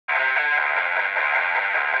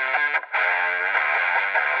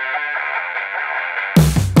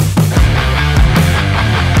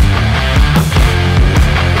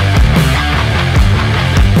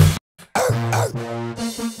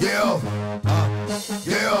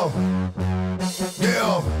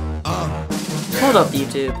Hold up,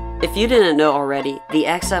 YouTube. If you didn't know already, the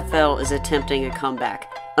XFL is attempting a comeback.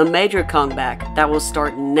 A major comeback that will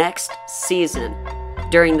start next season,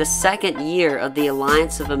 during the second year of the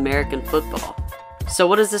Alliance of American Football. So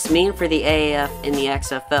what does this mean for the AAF and the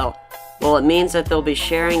XFL? Well, it means that they'll be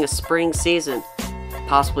sharing a spring season,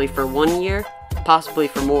 possibly for 1 year, possibly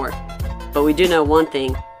for more. But we do know one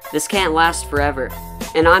thing, this can't last forever,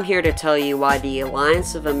 and I'm here to tell you why the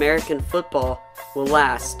Alliance of American Football will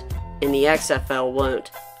last, and the XFL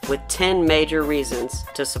won't, with 10 major reasons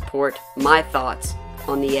to support my thoughts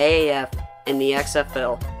on the AAF and the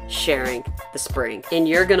XFL sharing the spring. And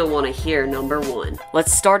you're gonna want to hear number 1.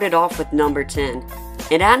 Let's start it off with number 10.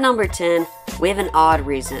 And at number 10, we have an odd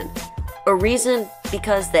reason. A reason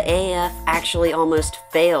because the AAF actually almost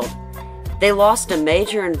failed. They lost a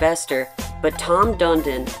major investor, but Tom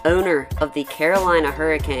Dundon, owner of the Carolina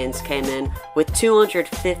Hurricanes, came in with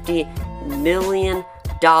 $250 million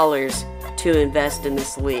to invest in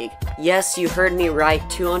this league. Yes, you heard me right,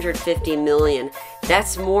 $250 million.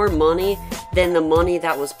 That's more money than the money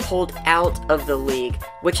that was pulled out of the league,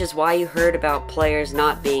 which is why you heard about players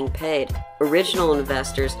not being paid. Original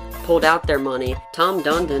investors pulled out their money. Tom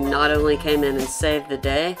Dundon not only came in and saved the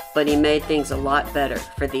day, but he made things a lot better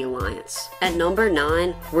for the Alliance. At number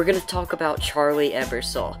 9, we're going to talk about Charlie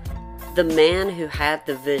Ebersol, the man who had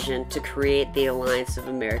the vision to create the Alliance of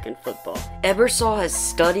American Football. Ebersol has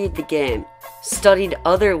studied the game, studied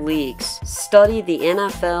other leagues, studied the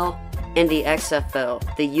NFL and the XFL,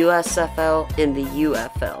 the USFL, and the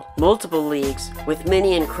UFL. Multiple leagues with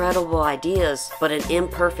many incredible ideas, but an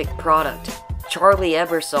imperfect product. Charlie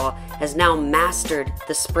Ebersol has now mastered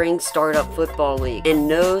the Spring Startup Football League and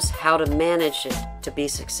knows how to manage it to be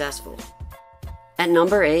successful. At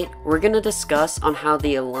number 8, we're going to discuss on how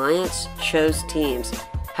the Alliance chose teams,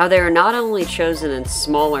 how they are not only chosen in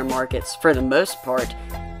smaller markets for the most part,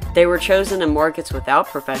 they were chosen in markets without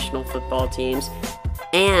professional football teams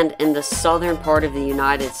and in the southern part of the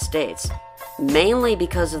United States, mainly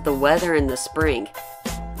because of the weather in the spring.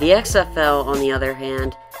 The XFL, on the other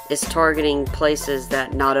hand, is targeting places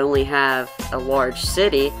that not only have a large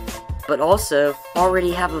city, but also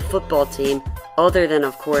already have a football team other than,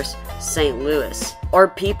 of course, St. Louis. Are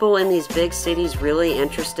people in these big cities really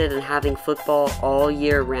interested in having football all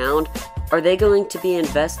year round? Are they going to be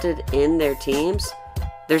invested in their teams?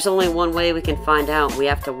 There's only one way we can find out. We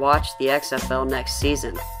have to watch the XFL next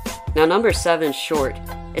season. Now, number 7's short.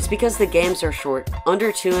 It's because the games are short,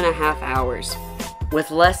 under 2.5 hours. With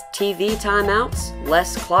less TV timeouts,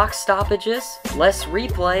 less clock stoppages, less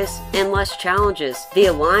replays, and less challenges, the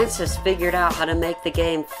Alliance has figured out how to make the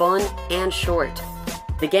game fun and short.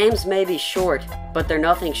 The games may be short, but they're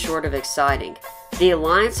nothing short of exciting. The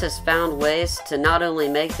Alliance has found ways to not only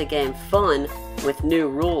make the game fun with new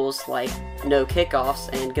rules like no kickoffs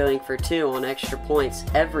and going for 2 on extra points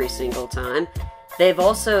every single time, they've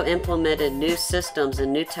also implemented new systems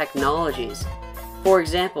and new technologies. For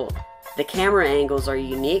example, the camera angles are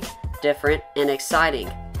unique, different, and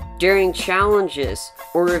exciting. During challenges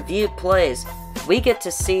or reviewed plays, we get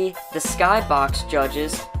to see the skybox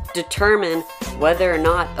judges determine whether or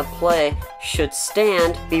not a play should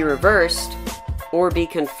stand, be reversed, or be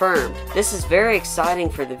confirmed. This is very exciting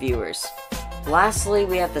for the viewers. Lastly,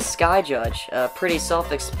 we have the sky judge, pretty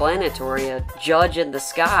self-explanatory, a judge in the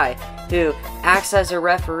sky who acts as a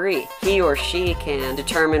referee. He or she can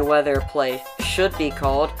determine whether a play should be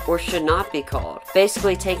called or should not be called,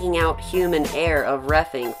 basically taking out human error of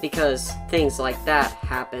reffing, because things like that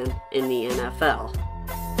happen in the NFL.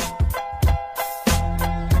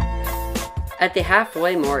 At the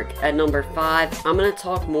halfway mark, at number 5, I'm going to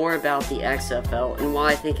talk more about the XFL and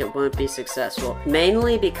why I think it won't be successful,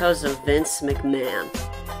 mainly because of Vince McMahon.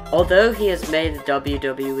 Although he has made the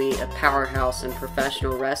WWE a powerhouse in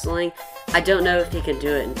professional wrestling, I don't know if he can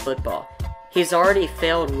do it in football. He's already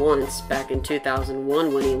failed once back in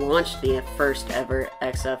 2001 when he launched the first ever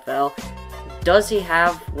XFL. Does he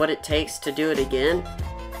have what it takes to do it again?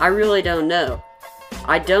 I really don't know.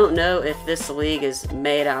 I don't know if this league is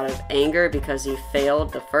made out of anger because he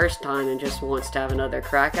failed the first time and just wants to have another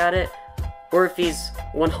crack at it, or if he's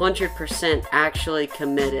 100% actually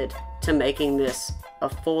committed to making this a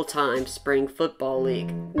full-time spring football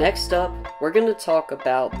league. Next up, we're going to talk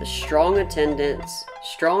about the strong attendance,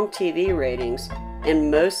 strong TV ratings, and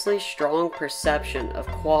mostly strong perception of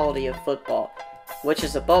quality of football, which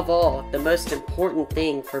is above all the most important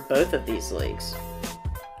thing for both of these leagues.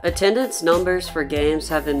 Attendance numbers for games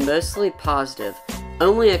have been mostly positive.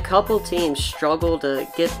 Only a couple teams struggle to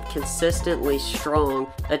get consistently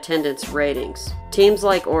strong attendance ratings. Teams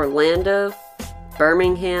like Orlando,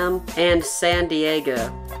 Birmingham, and San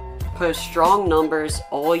Diego post strong numbers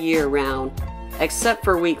all year round, except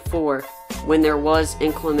for week 4 when there was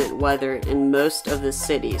inclement weather in most of the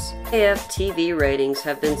cities. AAF TV ratings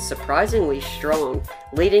have been surprisingly strong,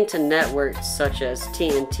 leading to networks such as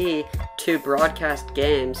TNT to broadcast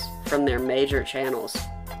games from their major channels.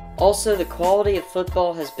 Also, the quality of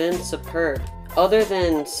football has been superb. Other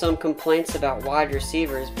than some complaints about wide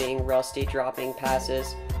receivers being rusty dropping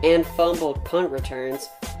passes and fumbled punt returns,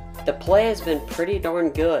 the play has been pretty darn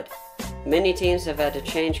good. Many teams have had to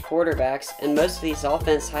change quarterbacks, and most of these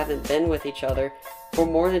offenses haven't been with each other for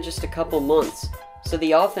more than just a couple months, so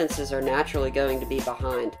the offenses are naturally going to be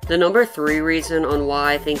behind. The number 3 reason on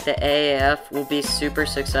why I think the AAF will be super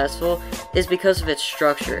successful is because of its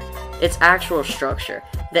structure, its actual structure.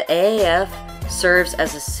 The AAF serves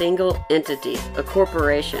as a single entity, a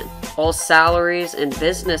corporation. All salaries and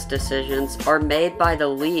business decisions are made by the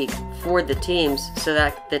league for the teams so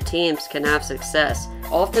that the teams can have success.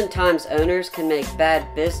 Oftentimes, owners can make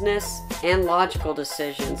bad business and logical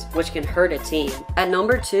decisions, which can hurt a team. At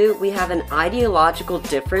number 2, we have an ideological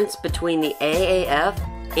difference between the AAF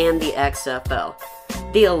and the XFL.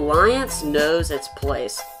 The Alliance knows its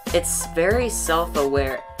place. It's very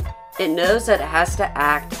self-aware. It knows that it has to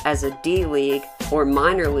act as a D-League or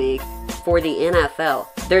minor league for the NFL.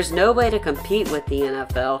 There's no way to compete with the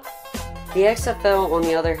NFL. The XFL, on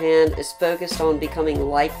the other hand, is focused on becoming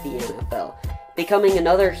like the NFL, becoming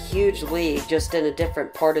another huge league just in a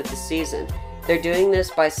different part of the season. They're doing this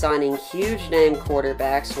by signing huge name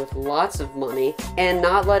quarterbacks with lots of money and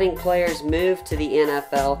not letting players move to the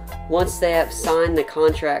NFL once they have signed the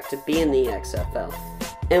contract to be in the XFL.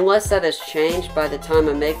 Unless that has changed by the time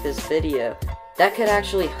I make this video, that could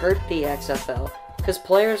actually hurt the XFL, because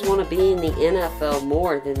players want to be in the NFL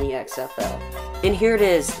more than the XFL. And here it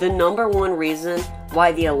is, the number 1 reason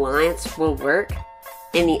why the Alliance will work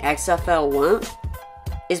and the XFL won't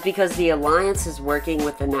is because the Alliance is working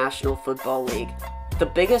with the National Football League, the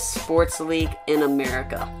biggest sports league in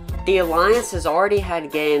America. The Alliance has already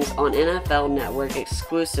had games on NFL Network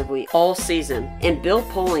exclusively all season, and Bill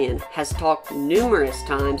Polian has talked numerous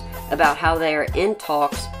times about how they are in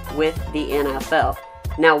talks with the NFL.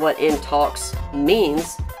 Now, what in talks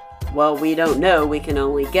means, well, we don't know, we can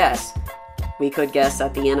only guess. We could guess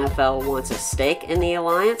that the NFL wants a stake in the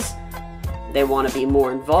Alliance, they want to be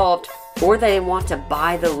more involved, or they want to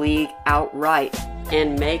buy the league outright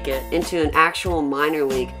and make it into an actual minor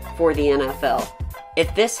league for the NFL.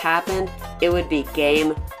 If this happened, it would be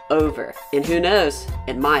game over. And who knows,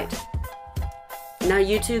 it might. Now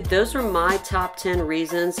YouTube, those are my top 10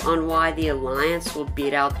 reasons on why the Alliance will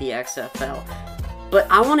beat out the XFL. But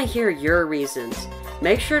I want to hear your reasons.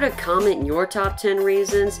 Make sure to comment your top 10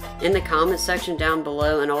 reasons in the comment section down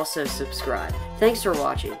below and also subscribe. Thanks for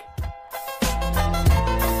watching.